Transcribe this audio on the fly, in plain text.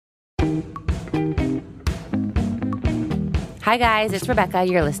Hi guys, it's Rebecca.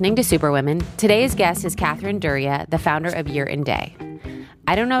 You're listening to Superwomen. Today's guest is Kathryn Duryea, the founder of Year and Day.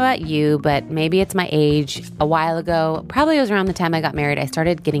 I don't know about you, but maybe it's my age. A while ago, probably it was around the time I got married, I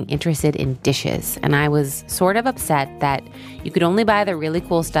started getting interested in dishes. And I was sort of upset that you could only buy the really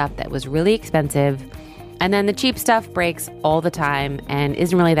cool stuff that was really expensive. And then the cheap stuff breaks all the time and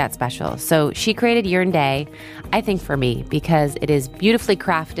isn't really that special. So she created Year and Day, I think for me, because it is beautifully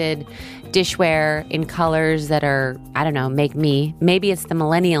crafted dishware in colors that are, I don't know, maybe it's the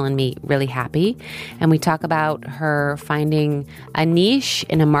millennial in me, really happy. And we talk about her finding a niche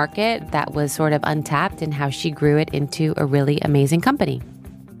in a market that was sort of untapped and how she grew it into a really amazing company.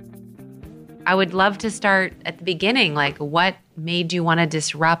 I would love to start at the beginning, like what made you want to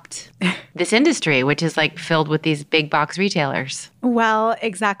disrupt this industry, which is like filled with these big box retailers? Well,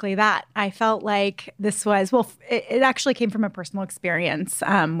 exactly that. I felt like this was, it actually came from a personal experience,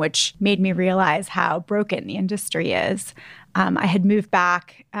 which made me realize how broken the industry is. I had moved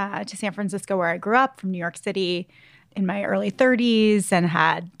back to San Francisco where I grew up from New York City in my early 30s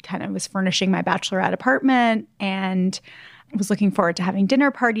and was furnishing my bachelorette apartment and was looking forward to having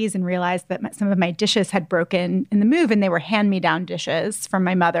dinner parties and realized that some of my dishes had broken in the move, and they were hand-me-down dishes from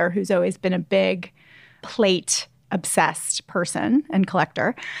my mother, who's always been a big plate-obsessed person and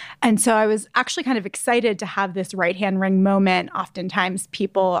collector. And so I was actually kind of excited to have this right-hand ring moment. Oftentimes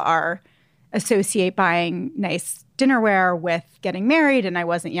people associate buying nice dinnerware with getting married, and I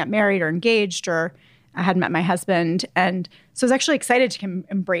wasn't yet married or engaged, or I hadn't met my husband. And so I was actually excited to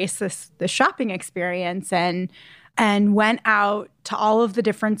embrace this shopping experience and went out to all of the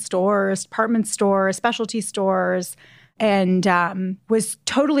different stores, department stores, specialty stores, and was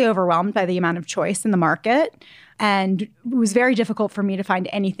totally overwhelmed by the amount of choice in the market. And it was very difficult for me to find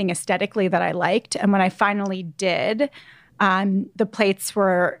anything aesthetically that I liked. And when I finally did, the plates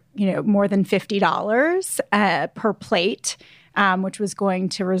were, more than $50 per plate, which was going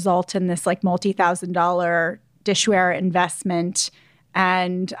to result in this like multi-$1,000 dishware investment.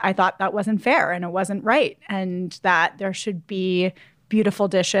 And I thought that wasn't fair and it wasn't right, and that there should be beautiful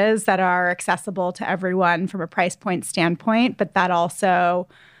dishes that are accessible to everyone from a price point standpoint, but that also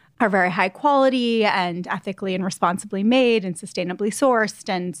are very high quality and ethically and responsibly made and sustainably sourced.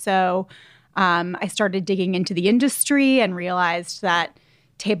 And so I started digging into the industry and realized that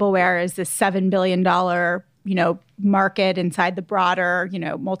tableware is this $7 billion market inside the broader,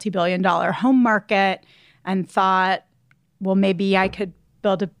 multi-billion-dollar home market, and thought, well, maybe I could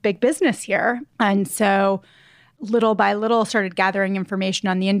build a big business here. And so little by little started gathering information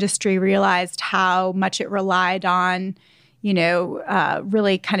on the industry, realized how much it relied on,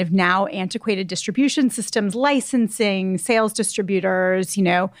 really kind of now antiquated distribution systems, licensing, sales distributors,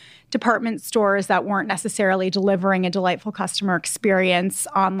 department stores that weren't necessarily delivering a delightful customer experience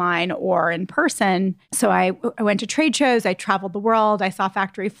online or in person. So I went to trade shows, I traveled the world, I saw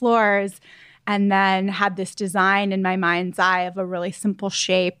factory floors, and then had this design in my mind's eye of a really simple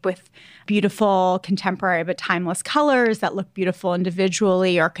shape with beautiful contemporary but timeless colors that look beautiful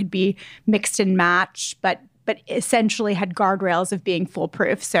individually or could be mixed and matched, but essentially had guardrails of being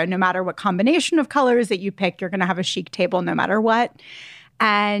foolproof. So no matter what combination of colors that you pick, you're going to have a chic table no matter what.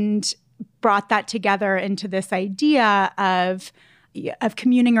 And brought that together into this idea of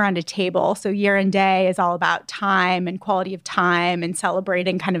communing around a table. So Year and Day is all about time and quality of time and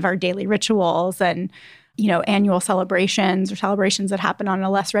celebrating kind of our daily rituals and, annual celebrations or celebrations that happen on a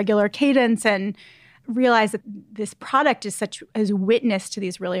less regular cadence, and realize that this product is as witness to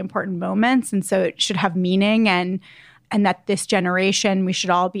these really important moments. And so it should have meaning, and that this generation, we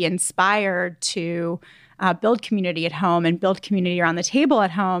should all be inspired to build community at home and build community around the table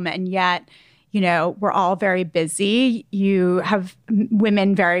at home. And yet, we're all very busy. You have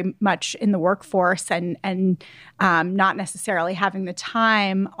women very much in the workforce and not necessarily having the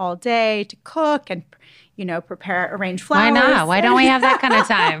time all day to cook and, arrange flowers. Why not? Why don't we have that kind of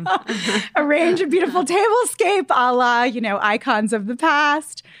time? Arrange a beautiful tablescape a la, icons of the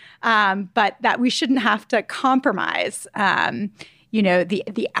past. But that we shouldn't have to compromise,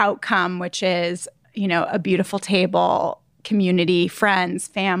 the outcome, which is, a beautiful table, community, friends,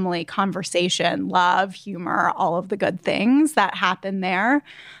 family, conversation, love, humor, all of the good things that happen there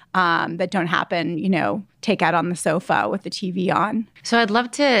that don't happen, take out on the sofa with the TV on. So I'd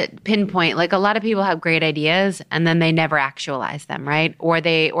love to pinpoint, like a lot of people have great ideas and then they never actualize them, right? Or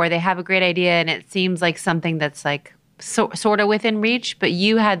they have a great idea and it seems like something that's like sort of within reach, but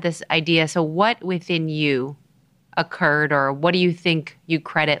you had this idea. So what within you occurred, or what do you think you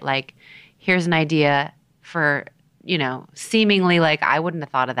credit, like, here's an idea for, seemingly like I wouldn't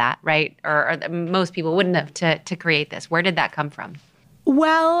have thought of that, right? Or most people wouldn't have to create this. Where did that come from?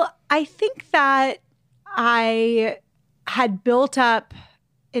 Well, I think that I had built up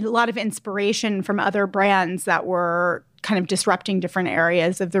a lot of inspiration from other brands that were kind of disrupting different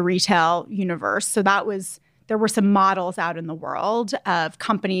areas of the retail universe. So there were some models out in the world of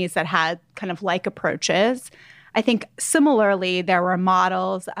companies that had kind of like approaches. I think similarly, there were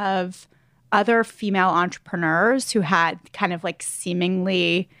models of other female entrepreneurs who had kind of like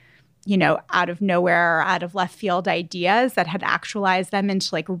seemingly, out of nowhere, out of left field ideas that had actualized them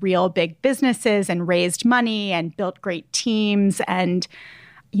into like real big businesses and raised money and built great teams. And,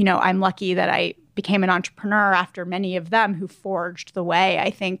 I'm lucky that I became an entrepreneur after many of them who forged the way,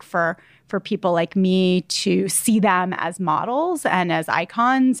 I think, for people like me to see them as models and as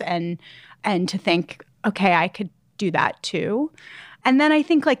icons and to think, okay, I could do that too. And then I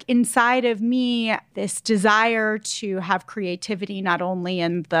think like inside of me, this desire to have creativity, not only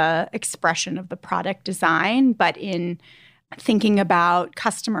in the expression of the product design, but in thinking about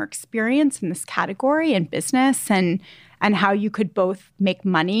customer experience in this category and business and how you could both make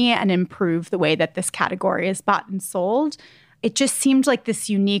money and improve the way that this category is bought and sold. It just seemed like this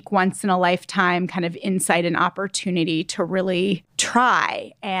unique once-in-a-lifetime kind of insight and opportunity to really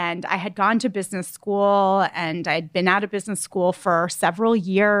try. And I had gone to business school and I'd been out of business school for several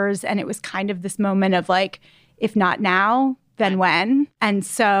years. And it was kind of this moment of like, if not now, then when? And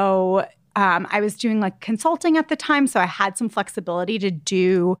so I was doing like consulting at the time. So I had some flexibility to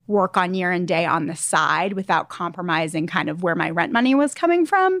do work on Year and Day on the side without compromising kind of where my rent money was coming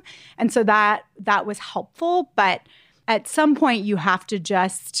from. And so that was helpful. But at some point, you have to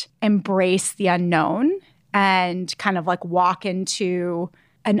just embrace the unknown and kind of like walk into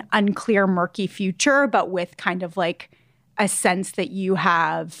an unclear, murky future, but with kind of like a sense that you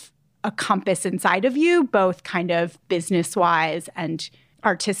have a compass inside of you, both kind of business-wise and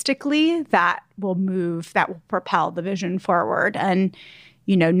artistically, that will propel the vision forward. And,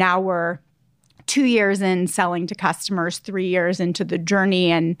 now we're 2 years in selling to customers, 3 years into the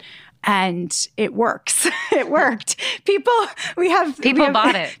journey, and it works. It worked. People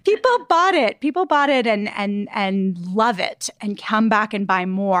bought it. People bought it and love it and come back and buy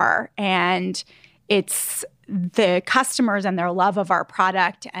more. And it's the customers and their love of our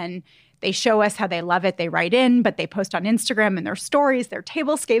product, and they show us how they love it. They write in, but they post on Instagram and their stories, their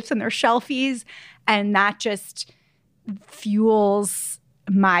tablescapes and their shelfies. And that just fuels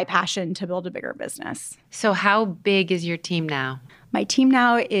my passion to build a bigger business. So how big is your team now? My team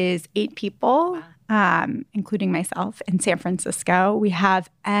now is 8 people, including myself, in San Francisco. We have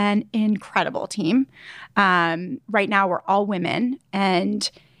an incredible team. Right now, we're all women, and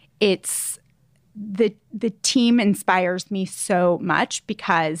it's the team inspires me so much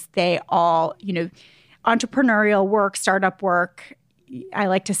because they all, entrepreneurial work, startup work. I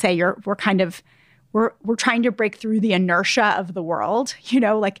like to say we're trying to break through the inertia of the world.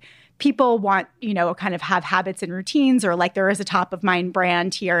 Like people want, kind of have habits and routines, or like there is a top of mind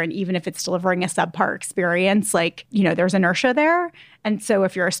brand here. And even if it's delivering a subpar experience, like, there's inertia there. And so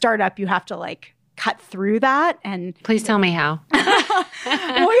if you're a startup, you have to like cut through that. And please tell me how.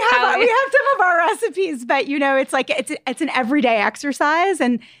 Well, we have some of our recipes, but it's like it's an everyday exercise,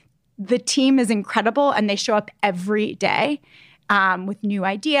 and the team is incredible, and they show up every day with new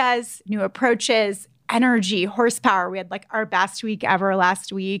ideas, new approaches, energy, horsepower. We had like our best week ever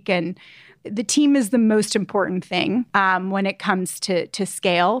last week, and the team is the most important thing when it comes to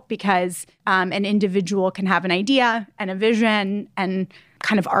scale, because an individual can have an idea and a vision and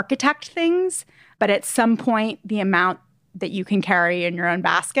kind of architect things, but at some point, the amount that you can carry in your own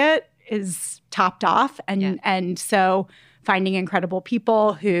basket is topped off. And so finding incredible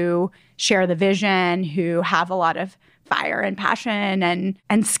people who share the vision, who have a lot of fire and passion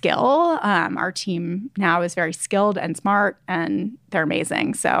and skill. Our team now is very skilled and smart, and they're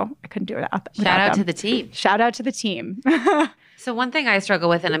amazing. So I couldn't do it without them. Shout out to the team. Shout out to the team. So one thing I struggle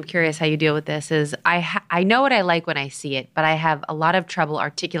with, and I'm curious how you deal with this, is I know what I like when I see it, but I have a lot of trouble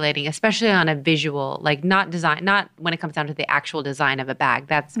articulating, especially on a visual, like not when it comes down to the actual design of a bag.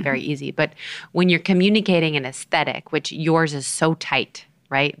 That's very easy. But when you're communicating an aesthetic, which yours is so tight,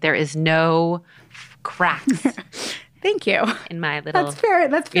 right? There is no cracks. Thank you. In my little...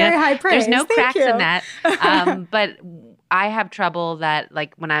 That's very high praise. There's no Thank cracks you. in that. But I have trouble that,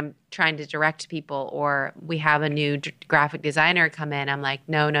 like, when I'm trying to direct people or we have a new graphic designer come in, I'm like,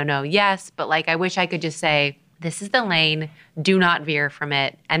 no, yes. But, like, I wish I could just say, this is the lane, do not veer from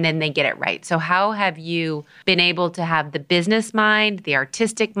it, and then they get it right. So how have you been able to have the business mind, the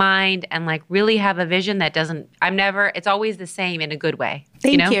artistic mind, and like really have a vision that it's always the same in a good way?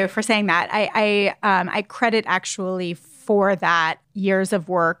 Thank you for saying that. I credit actually for that years of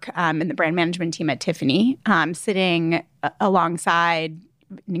work in the brand management team at Tiffany, sitting alongside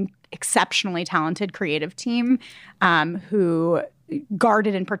an exceptionally talented creative team who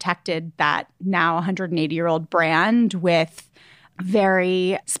guarded and protected that now 180-year-old brand with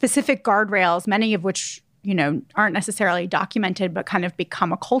very specific guardrails, many of which, aren't necessarily documented, but kind of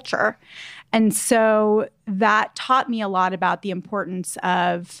become a culture. And so that taught me a lot about the importance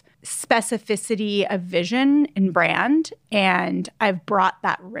of specificity of vision in brand. And I've brought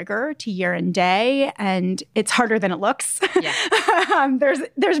that rigor to Year and Day, and it's harder than it looks. Yeah.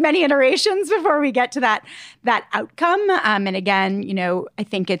 There's many iterations before we get to that outcome. And again, I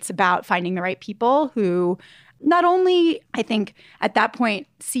think it's about finding the right people who not only, I think, at that point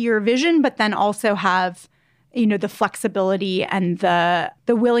see your vision, but then also have the flexibility and the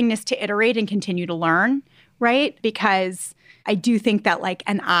willingness to iterate and continue to learn, right? Because I do think that like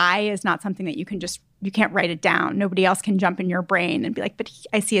an eye is not something that you can't write it down. Nobody else can jump in your brain and be like, but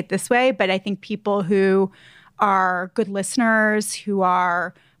I see it this way. But I think people who are good listeners, who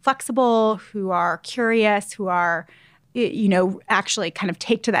are flexible, who are curious, who are, actually kind of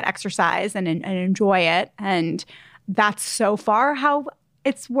take to that exercise and enjoy it. And that's so far how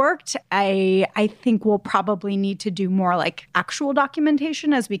it's worked. I think we'll probably need to do more like actual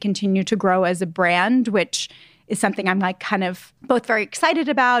documentation as we continue to grow as a brand, which is something I'm like kind of both very excited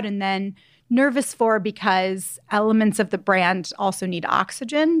about and then nervous for, because elements of the brand also need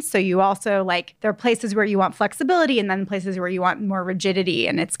oxygen. So you also there are places where you want flexibility and then places where you want more rigidity.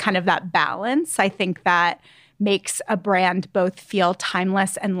 And it's kind of that balance, I think, that makes a brand both feel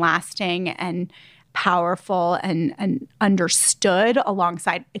timeless and lasting and powerful and understood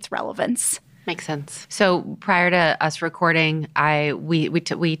alongside its relevance. Makes sense. So prior to us recording,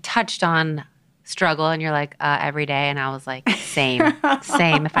 we touched on struggle, and you're like, every day, and I was like, same.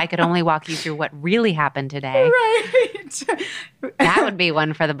 If I could only walk you through what really happened today, right? That would be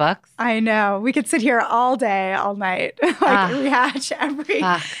one for the books. I know. We could sit here all day, all night, rehash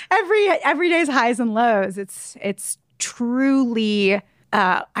every day's highs and lows. It's truly.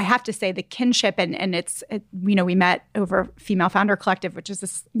 I have to say the kinship and we met over Female Founder Collective, which is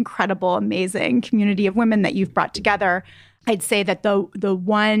this incredible, amazing community of women that you've brought together. I'd say that the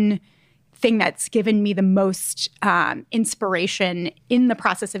one thing that's given me the most inspiration in the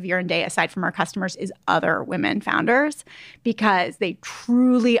process of Year and Day, aside from our customers, is other women founders, because they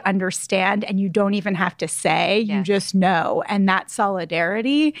truly understand, and you don't even have to say, you just know. And that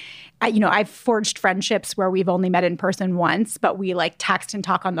solidarity, I've forged friendships where we've only met in person once, but we text and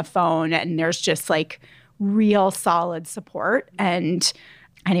talk on the phone, and there's just real solid support. And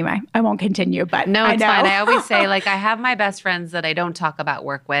anyway, I won't continue, but no, it's fine. I always say, I have my best friends that I don't talk about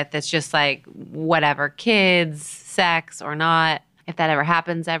work with. It's just whatever, kids, sex or not, if that ever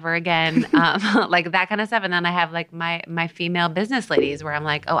happens ever again, that kind of stuff. And then I have my female business ladies where I'm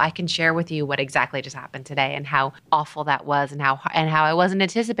like, oh, I can share with you what exactly just happened today and how awful that was and how I wasn't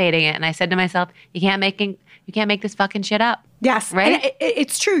anticipating it. And I said to myself, you can't make this fucking shit up. Yes, right. And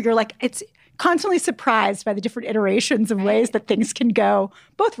it's true. You're it's constantly surprised by the different iterations of ways that things can go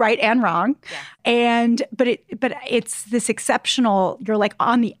both right and wrong. Yeah. But it's this exceptional, you're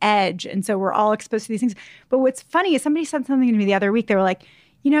on the edge. And so we're all exposed to these things. But what's funny is somebody said something to me the other week. They were like,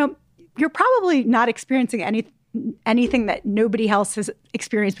 you're probably not experiencing anything that nobody else has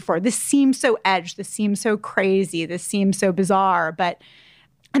experienced before. This seems so edged. This seems so crazy. This seems so bizarre.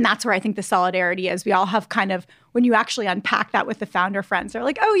 And that's where I think the solidarity is. We all have kind of, when you actually unpack that with the founder friends, they're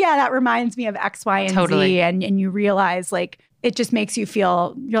like, oh yeah, that reminds me of X, Y, and Z. And you realize it just makes you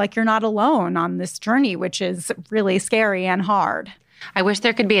feel, you're not alone on this journey, which is really scary and hard. I wish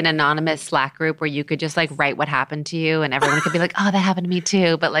there could be an anonymous Slack group where you could just write what happened to you and everyone could be like, oh, that happened to me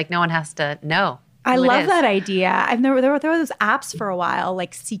too. But no one has to know. I love that idea. And there were those apps for a while,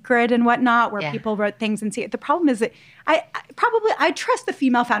 like Secret and whatnot, where people wrote things and see it. The problem is that I trust the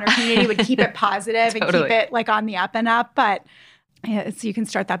female founder community would keep it positive and keep it on the up and up. But so you can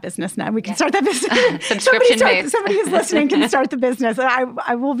start that business now. We can start that business. Subscription-based. Somebody who's listening can start the business.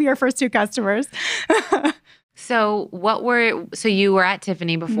 I will be your first 2 customers. So you were at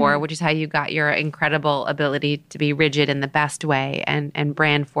Tiffany before, which is how you got your incredible ability to be rigid in the best way and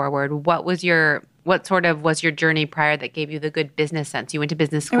brand forward. What sort of was your journey prior that gave you the good business sense? You went to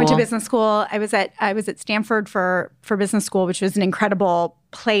business school. I went to business school. I was at Stanford for business school, which was an incredible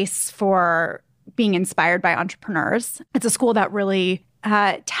place for being inspired by entrepreneurs. It's a school that really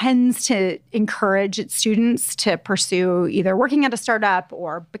tends to encourage its students to pursue either working at a startup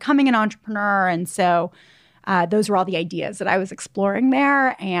or becoming an entrepreneur. And so those were all the ideas that I was exploring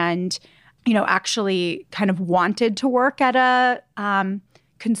there, and actually kind of wanted to work at a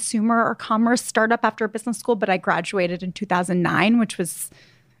consumer or commerce startup after business school, but I graduated in 2009, which was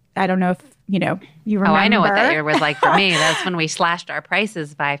I don't know if, you remember. Oh, I know what that year was like for me. That's when we slashed our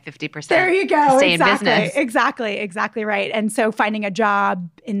prices by 50%. There you go. To stay in business. Exactly right. And so finding a job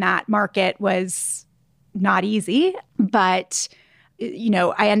in that market was not easy, but,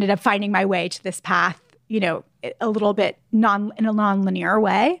 I ended up finding my way to this path, a little bit in a non-linear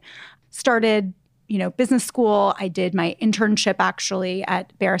way. Started, business school. I did my internship actually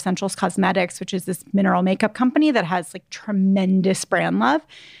at Bare Essentials Cosmetics, which is this mineral makeup company that has like tremendous brand love.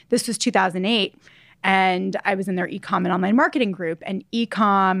 This was 2008. And I was in their e-com and online marketing group. And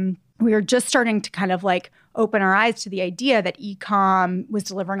e-com, we were just starting to kind of like open our eyes to the idea that e-com was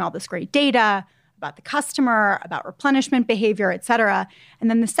delivering all this great data about the customer, about replenishment behavior, et cetera. And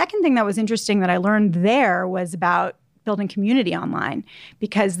then the second thing that was interesting that I learned there was about building community online,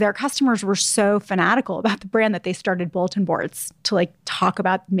 because their customers were so fanatical about the brand that they started bulletin boards to like talk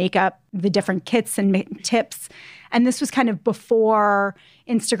about makeup, the different kits and tips. And this was kind of before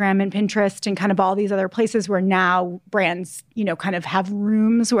Instagram and Pinterest and kind of all these other places where now brands, kind of have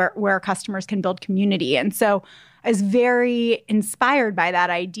rooms where customers can build community. And so I was very inspired by that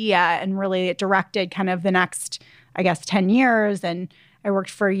idea, and really it directed kind of the next, 10 years. And I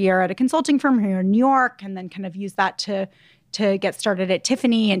worked for a year at a consulting firm here in New York, and then kind of used that to get started at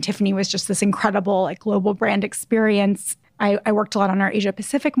Tiffany. And Tiffany was just this incredible like global brand experience. I worked a lot on our Asia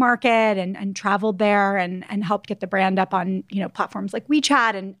Pacific market and traveled there and helped get the brand up on, platforms like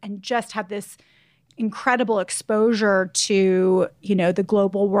WeChat and just had this incredible exposure to, the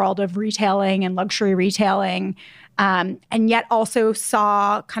global world of retailing and luxury retailing. And yet also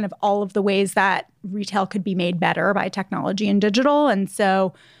saw kind of all of the ways that retail could be made better by technology and digital. And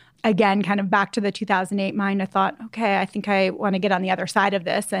so again, kind of back to the 2008 mind, I thought, okay, I think I want to get on the other side of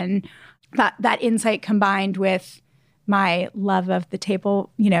this. And that insight combined with my love of the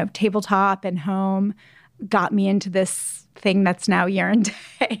tabletop and home got me into this thing that's now Year and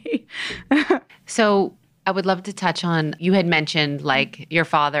Day. So I would love to touch on, you had mentioned like your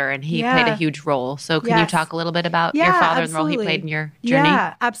father, and he played a huge role. So can you talk a little bit about your father and the role he played in your journey?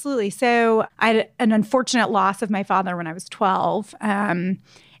 Yeah, absolutely. So I had an unfortunate loss of my father when I was 12.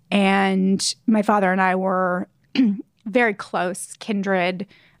 And my father and I were very close, kindred.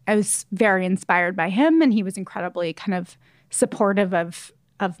 I was very inspired by him, and he was incredibly kind of supportive of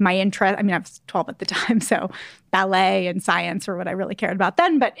my interest. I mean, I was 12 at the time, so ballet and science were what I really cared about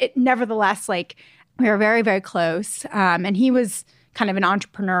then. But nevertheless, like, we were very, very close. And he was kind of an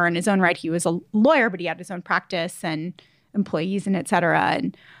entrepreneur in his own right. He was a lawyer, but he had his own practice and employees and et cetera.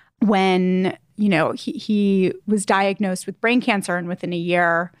 And when, he was diagnosed with brain cancer, and within a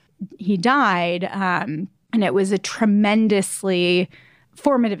year he died. And it was a tremendously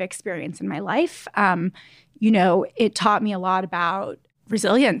formative experience in my life. It taught me a lot about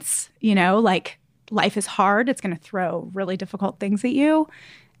resilience, like life is hard. It's going to throw really difficult things at you.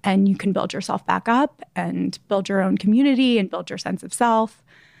 And you can build yourself back up and build your own community and build your sense of self.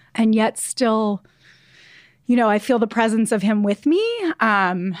 And yet still, I feel the presence of him with me.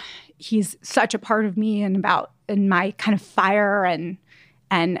 He's such a part of me and my kind of fire and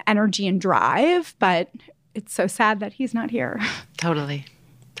energy and drive. But it's so sad that he's not here. Totally.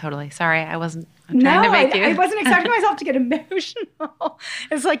 Sorry, I'm trying to make you. I wasn't expecting myself to get emotional.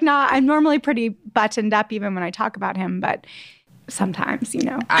 It's like, I'm normally pretty buttoned up even when I talk about him, but sometimes,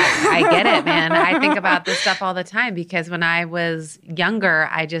 I get it, man. I think about this stuff all the time, because when I was younger,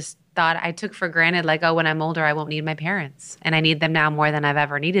 I just thought I took for granted, like, oh, when I'm older, I won't need my parents. And I need them now more than I've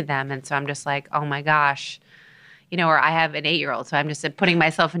ever needed them. And so I'm just like, oh my gosh, or I have an 8-year-old. So I'm just putting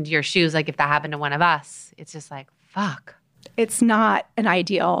myself into your shoes. Like, if that happened to one of us, it's just like, fuck. It's not an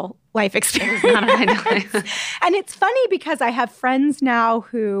ideal life experience. It's not an ideal life. And it's funny because I have friends now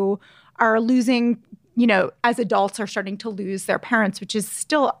who are losing, as adults are starting to lose their parents, which is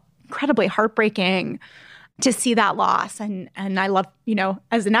still incredibly heartbreaking to see that loss. And I love,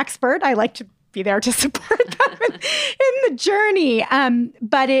 as an expert, I like to be there to support them in the journey.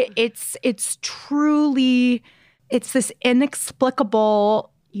 But it's truly, it's this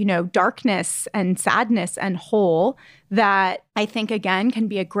inexplicable, darkness and sadness and hole that I think, again, can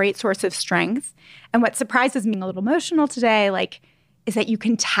be a great source of strength. And what surprises me, a little emotional today, is that you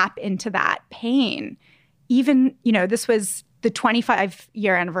can tap into that pain. Even, this was the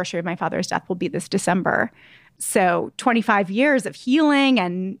 25-year anniversary of my father's death will be this December. So 25 years of healing,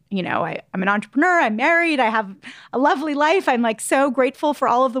 and, I'm an entrepreneur, I'm married, I have a lovely life. I'm so grateful for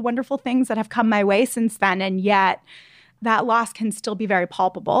all of the wonderful things that have come my way since then. And yet that loss can still be very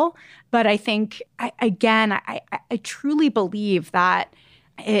palpable. But I think, I truly believe that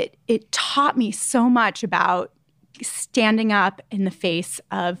it taught me so much about standing up in the face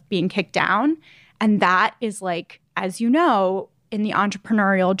of being kicked down. And that is, as in the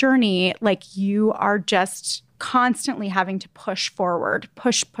entrepreneurial journey, like you are just constantly having to push forward,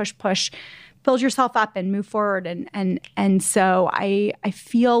 push, build yourself up and move forward. And so I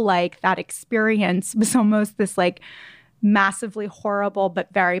feel like that experience was almost this like massively horrible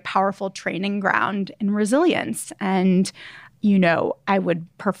but very powerful training ground in resilience. And I would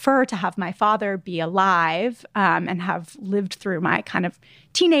prefer to have my father be alive and have lived through my kind of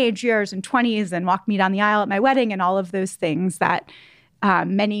teenage years and 20s and walk me down the aisle at my wedding and all of those things that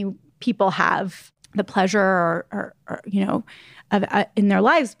many people have the pleasure or of in their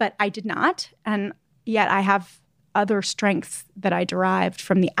lives, but I did not. And yet I have other strengths that I derived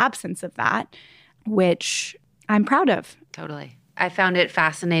from the absence of that, which I'm proud of. Totally. I found it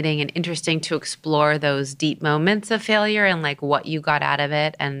fascinating and interesting to explore those deep moments of failure and like what you got out of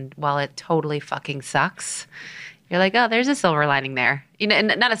it. And while it totally fucking sucks, you're like, oh, there's a silver lining there.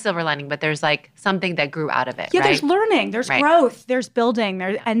 And not a silver lining, but there's like something that grew out of it. Yeah, right? There's learning, there's growth, there's building.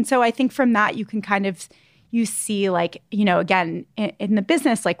 And so I think from that you can kind of, you see like, again, in the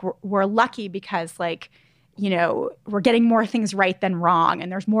business, like we're lucky because like, we're getting more things right than wrong,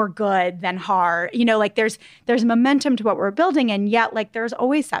 and there's more good than hard. Like there's momentum to what we're building, and yet like there's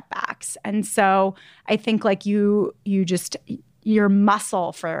always setbacks. And so I think like you just your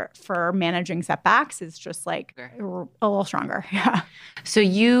muscle for managing setbacks is just like a little stronger. Yeah. So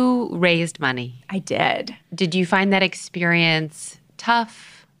you raised money. I did. Did you find that experience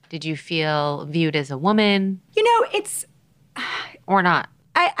tough? Did you feel viewed as a woman? It's or not.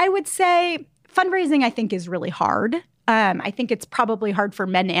 I would say fundraising, I think, is really hard. I think it's probably hard for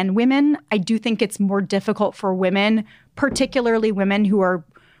men and women. I do think it's more difficult for women, particularly women who are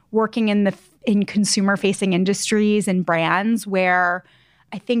working in consumer-facing industries and brands, where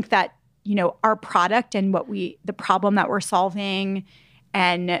I think that our product and the problem that we're solving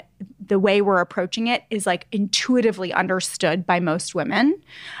and the way we're approaching it is like intuitively understood by most women,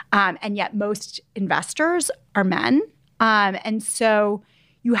 and yet most investors are men, and so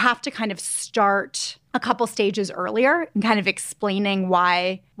you have to kind of start a couple stages earlier and kind of explaining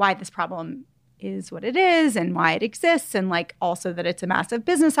why this problem is what it is and why it exists, and like also that it's a massive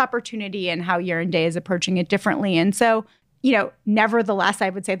business opportunity and how Year and Day is approaching it differently. And so, nevertheless, I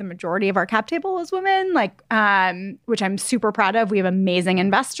would say the majority of our cap table is women, like which I'm super proud of. We have amazing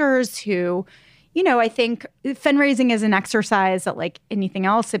investors who, I think fundraising is an exercise that, like anything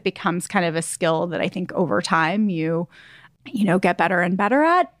else, it becomes kind of a skill that I think over time you get better and better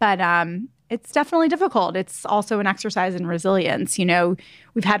at. But it's definitely difficult. It's also an exercise in resilience.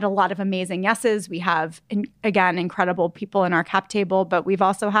 We've had a lot of amazing yeses. We have, again, incredible people in our cap table, but we've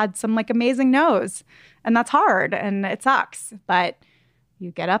also had some like amazing no's. And that's hard and it sucks. But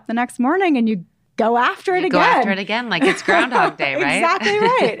you get up the next morning and you go after it again. Go after it again like it's Groundhog Day, right? Exactly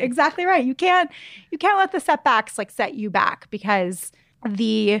right. Exactly right. You can't let the setbacks like set you back, because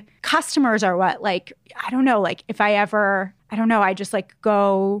the customers are what, like, I don't know, like if I just like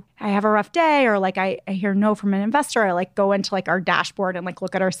go, I have a rough day, or like I hear no from an investor, I like go into like our dashboard and like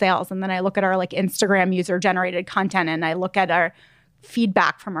look at our sales. And then I look at our like Instagram user generated content, and I look at our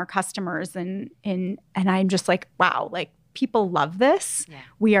feedback from our customers, and I'm just like, wow, like people love this. Yeah.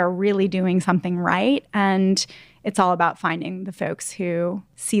 We are really doing something right. And it's all about finding the folks who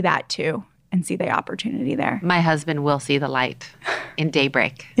see that too and see the opportunity there. My husband will see the light in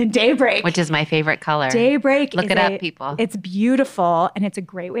Daybreak. Which is my favorite color. Daybreak. Look it up, people. It's beautiful, and it's a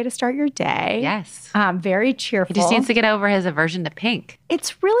great way to start your day. Yes. Very cheerful. He just needs to get over his aversion to pink.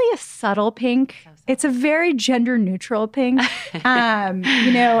 It's really a subtle pink. So it's a very gender neutral pink.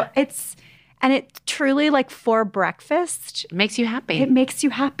 It's truly like for breakfast. It makes you happy. It makes you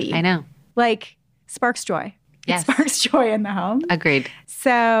happy. I know. Like sparks joy. Yes. It sparks joy in the home. Agreed.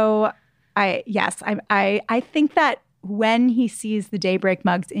 So I think that when he sees the Daybreak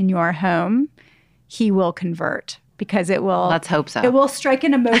mugs in your home, he will convert, because it will. Let's hope so. It will strike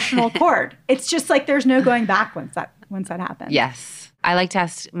an emotional chord. It's just like there's no going back once that happens. Yes. I like to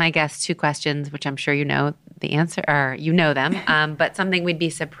ask my guests 2 questions, which I'm sure you know the answer, or you know them, but something we'd be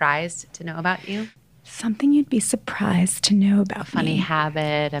surprised to know about you. Something you'd be surprised to know about a funny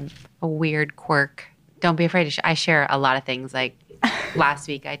habit, a weird quirk. Don't be afraid to I share a lot of things. Like last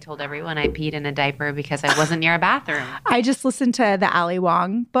week, I told everyone I peed in a diaper because I wasn't near a bathroom. I just listened to the Ali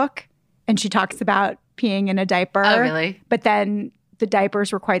Wong book, and she talks about peeing in a diaper. Oh, really? But then the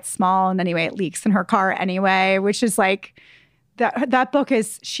diapers were quite small, and anyway, it leaks in her car anyway, which is like, that book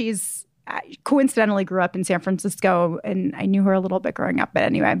is, she's coincidentally grew up in San Francisco, and I knew her a little bit growing up. But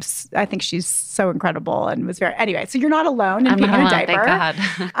anyway, I think she's so incredible and was very, anyway, so you're not alone in peeing in a diaper.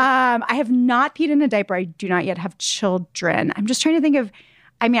 Thank God. I have not peed in a diaper. I do not yet have children. I'm just trying to think of,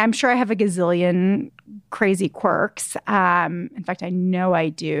 I mean, I'm sure I have a gazillion crazy quirks. In fact, I know I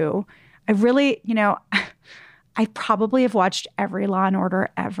do. I really, I probably have watched every Law and Order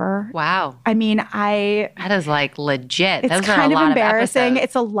ever. Wow. I mean, that is like legit. It's Those kind are a of lot embarrassing. Of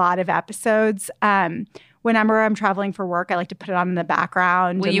it's a lot of episodes. Whenever I'm traveling for work, I like to put it on in the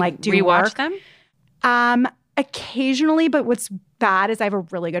background and like do rewatch work. them? Occasionally, but what's bad is I have a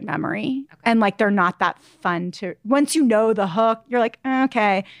really good memory. Okay. And like they're not that fun to once you know the hook, you're like,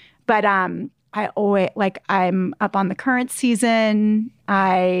 okay. But I always I'm up on the current season.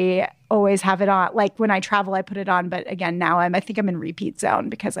 I always have it on. Like when I travel, I put it on. But again, now I think I'm in repeat zone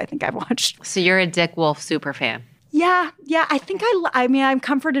because I think I've watched. So you're a Dick Wolf super fan. Yeah. I think I mean, I'm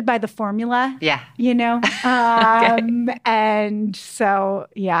comforted by the formula. Yeah. Okay. And so,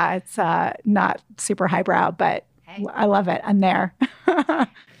 yeah, it's not super highbrow, but hey. I love it. I'm there.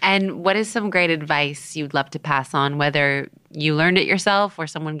 And what is some great advice you'd love to pass on, whether you learned it yourself or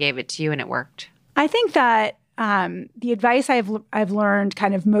someone gave it to you and it worked? I think that the advice I've learned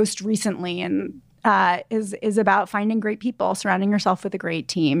kind of most recently and is about finding great people, surrounding yourself with a great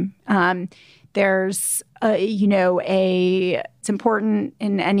team. There's it's important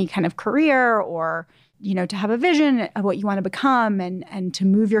in any kind of career or, to have a vision of what you want to become and to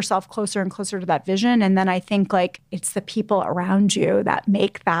move yourself closer and closer to that vision. And then I think it's the people around you that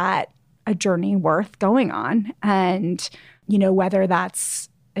make that a journey worth going on. And, whether that's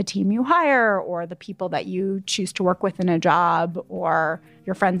a team you hire or the people that you choose to work with in a job or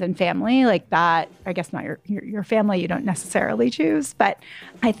your friends and family like that, I guess not your family you don't necessarily choose, but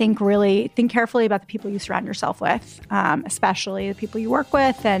I think really think carefully about the people you surround yourself with, especially the people you work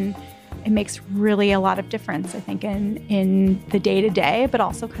with. And it makes really a lot of difference, I think, in the day-to-day, but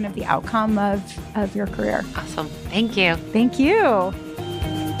also kind of the outcome of your career. Awesome. Thank you. Thank you.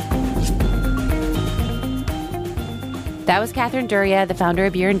 That was Kathryn Duryea, the founder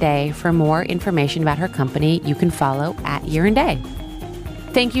of Year & Day. For more information about her company, you can follow at Year & Day.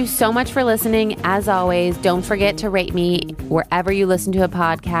 Thank you so much for listening. As always, don't forget to rate me wherever you listen to a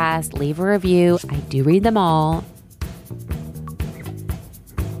podcast. Leave a review. I do read them all.